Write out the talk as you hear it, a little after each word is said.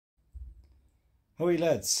Howdy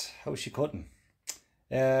lads, how's she cutting?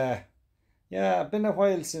 Yeah, it's been a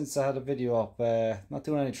while since I had a video up. Not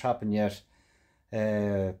doing any trapping yet.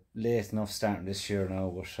 Late enough starting this year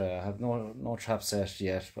now, but I have no trap set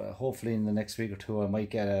yet. But hopefully in the next week or two I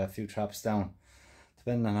might get a few traps down,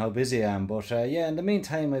 depending on how busy I am. But yeah, in the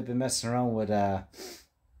meantime I've been messing around with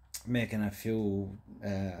making a few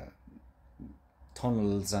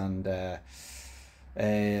tunnels, and I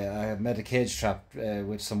made a cage trap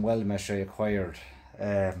with some weld mesh I acquired.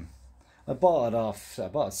 I bought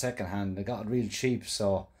it second hand. I got it real cheap,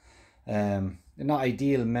 so not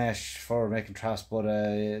ideal mesh for making traps, but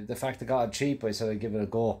the fact I got it cheap, I said I'd give it a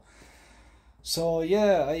go. So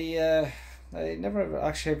yeah, I've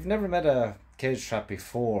never made a cage trap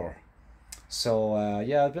before. So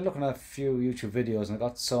yeah, I've been looking at a few YouTube videos, and I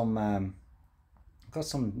got some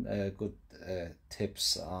good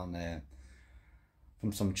tips on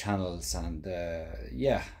from some channels, and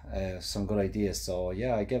yeah, some good ideas. So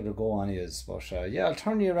yeah, I gave it a go on yours. But yeah, I'll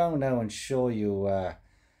turn you around now and show you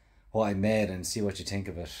what I made and see what you think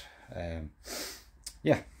of it.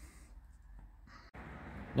 Yeah.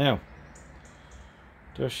 Now,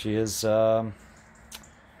 there she is. Yeah,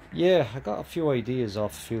 I got a few ideas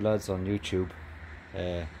off a few lads on YouTube.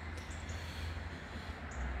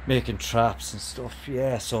 Making traps and stuff,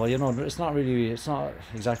 yeah. So you know, it's not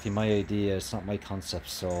exactly my idea, it's not my concept,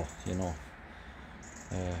 so you know,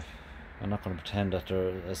 I'm not going to pretend that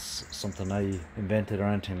there is something I invented or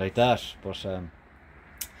anything like that. But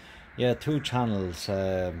yeah, two channels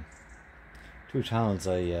I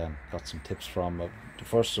got some tips from. The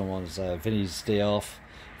first one was Vinnie's Day Off.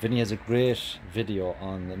 Vinnie has a great video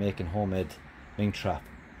on making homemade wing trap,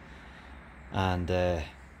 and the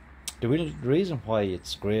reason why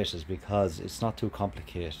it's great is because it's not too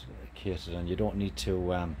complicated, and you don't need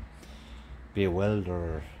to be a welder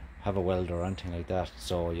or have a welder or anything like that.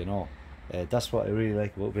 So you know, that's what I really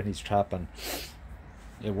like about Vinnie's trap, and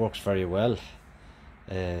it works very well.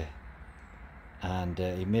 And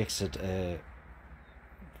he makes it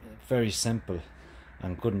very simple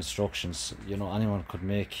and good instructions. You know, anyone can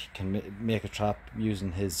make a trap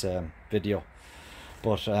using his video.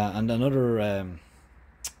 But and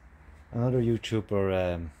another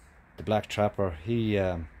YouTuber, the Black Trapper, he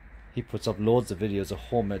puts up loads of videos of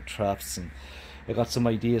homemade traps, and I got some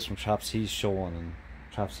ideas from traps he's shown and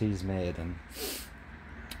traps he's made. And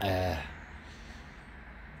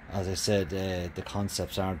as I said, the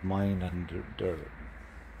concepts aren't mine, and they're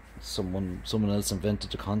someone else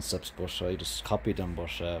invented the concepts, but I just copied them,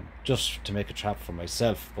 but just to make a trap for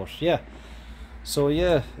myself. But yeah, so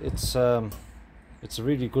yeah, it's a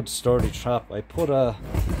really good sturdy trap. I put a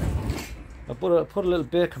little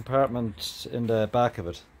bait compartment in the back of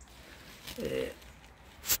it.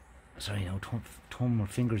 Sorry, now turn my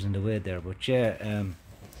fingers in the way there, but yeah, and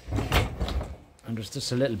there's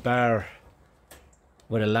just a little bar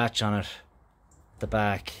with a latch on it at the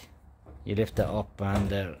back. You lift it up, and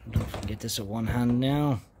don't forget this with one hand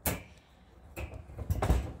now. It'd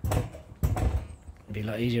be a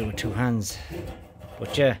lot easier with two hands,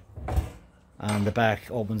 but yeah, and the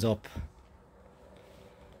back opens up.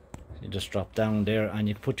 You just drop down there, and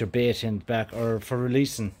you can put your bait in the back, or for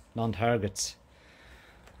releasing non-targets.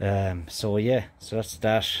 So yeah, so that's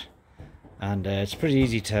that, and it's pretty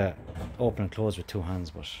easy to open and close with two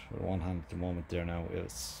hands, but with one hand at the moment there now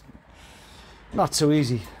it's not so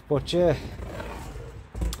easy. But yeah,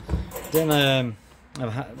 then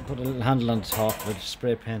I've put a little handle on the top of it,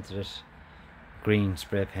 spray painted it green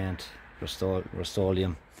spray paint,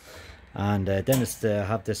 Rust-Oleum, and then it's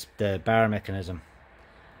the bar mechanism.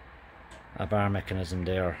 A bar mechanism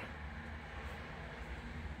there,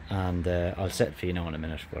 and I'll set it for you now in a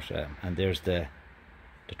minute. But and there's the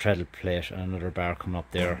treadle plate and another bar coming up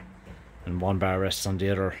there, and one bar rests on the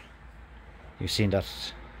other. You've seen that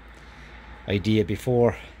idea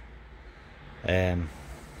before. Now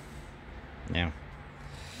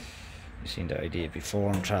you've seen the idea before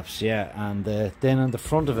on traps, yeah. And then on the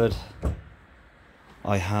front of it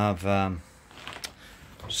I have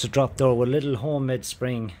just a drop door with a little homemade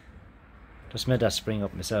spring. Just made that spring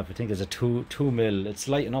up myself. I think it's a 2 mil. It's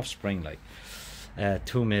light enough spring, like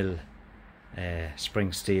 2 mil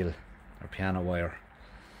spring steel or piano wire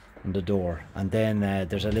on the door. And then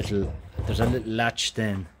there's a little latch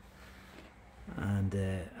then. And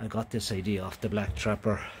I got this idea off the Black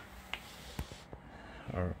Trapper,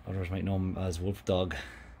 or others might know him as Wolf Dog.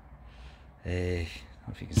 I don't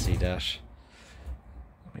know if you can see that. It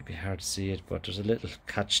might be hard to see it, but there's a little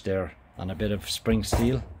catch there and a bit of spring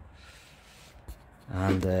steel.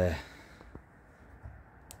 And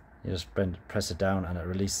you just press it down and it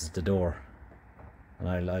releases the door,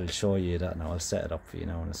 and I'll show you that now. I'll set it up for you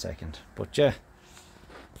now in a second. But yeah,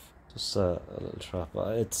 Just a little trap.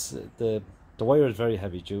 It's the wire is very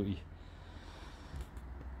heavy duty,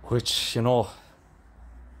 which, you know,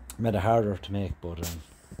 made it harder to make, but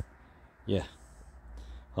yeah,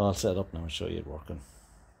 I'll set it up now and show you it working.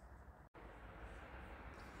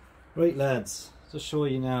 Right lads, just show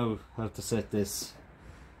you now how to set this.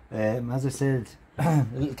 As I said, a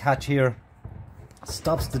little catch here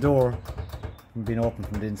stops the door from being opened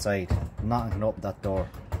from the inside. Nothing can open that door.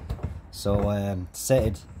 So to set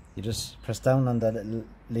it, you just press down on that little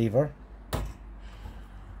lever,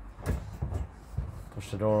 push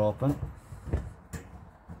the door open,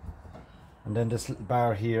 and then this little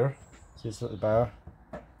bar here, see this little bar,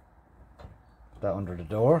 put that under the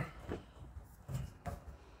door,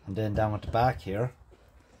 and then down at the back here,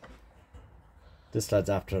 this lad's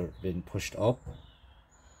after being pushed up,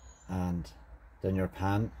 and then your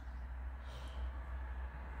pan,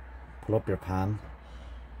 pull up your pan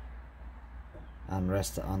and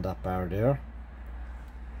rest it on that bar there,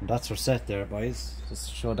 and that's our set there, boys.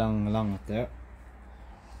 Just show down along it there.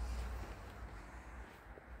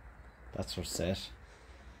 That's our set.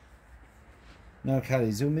 Now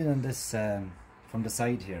Callie, zoom in on this from the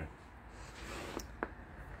side here.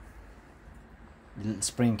 The little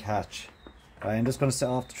spring catch. Right, I'm just going to set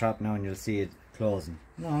off the trap now and you'll see it closing.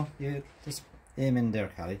 No, you just aim in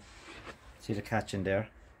there, Callie. See the catch in there?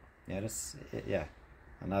 Yeah, that's it, yeah.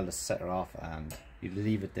 And I'll just set her off and you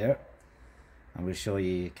leave it there and we'll show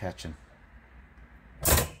you catching.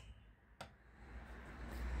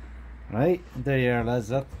 Right, there you are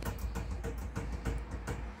lads, up.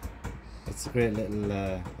 It's a great little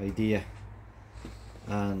idea,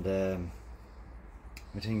 and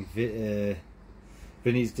I think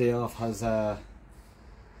Vinnie's Day Off has a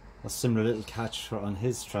similar little catch on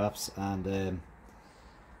his traps, and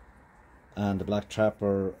the Black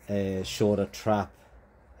Trapper showed a trap.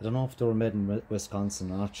 I don't know if they were made in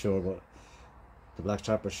Wisconsin, I'm not sure, but the Black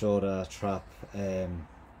Trapper showed a trap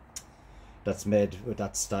that's made with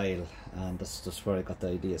that style, and that's just where I got the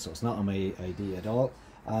idea. So it's not on my idea at all.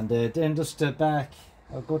 And then just the back,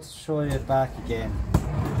 I'll go to show you it back again.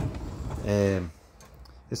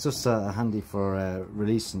 It's just handy for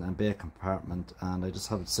releasing and bait compartment, and I just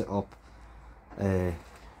have it set up. Let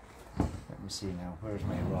me see now, where's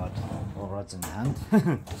my rod? Oh, rod's in the hand.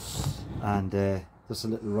 And just a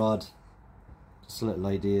little rod, just a little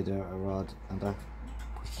idea there, a rod, and that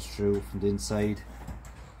pushes through from the inside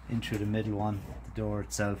in through the middle one, the door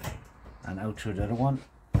itself, and out through the other one,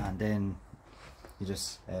 and then you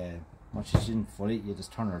just once you didn't fully, you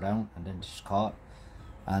just turn her down and then just caught,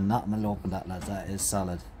 and nothing will open that, lads. That is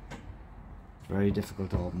solid. It's very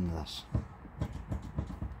difficult to open that.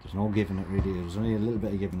 There's no giving it really. There's only a little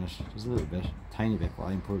bit of giving it, just a little bit, tiny bit, but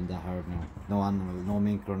I'm pulling that hard now. No animal, no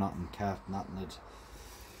mink or nothing, cat, nothing.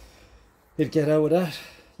 It'd get out of that.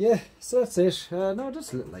 Yeah, so that's it. No,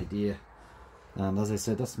 just a little idea. And as I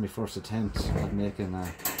said, that's my first attempt at making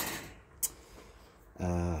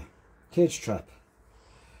a cage trap.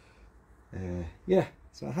 Yeah,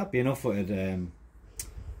 so happy enough with it.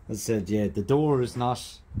 As I said, yeah, the door is not,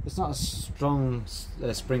 it's not a strong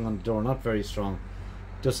spring on the door, not very strong.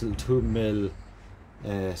 Just a little 2mm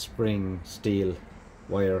spring steel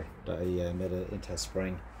wire that I made it into a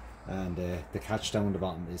spring, and the catch down the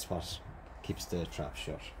bottom is what keeps the trap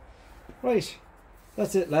shut. Right,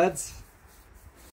 that's it lads.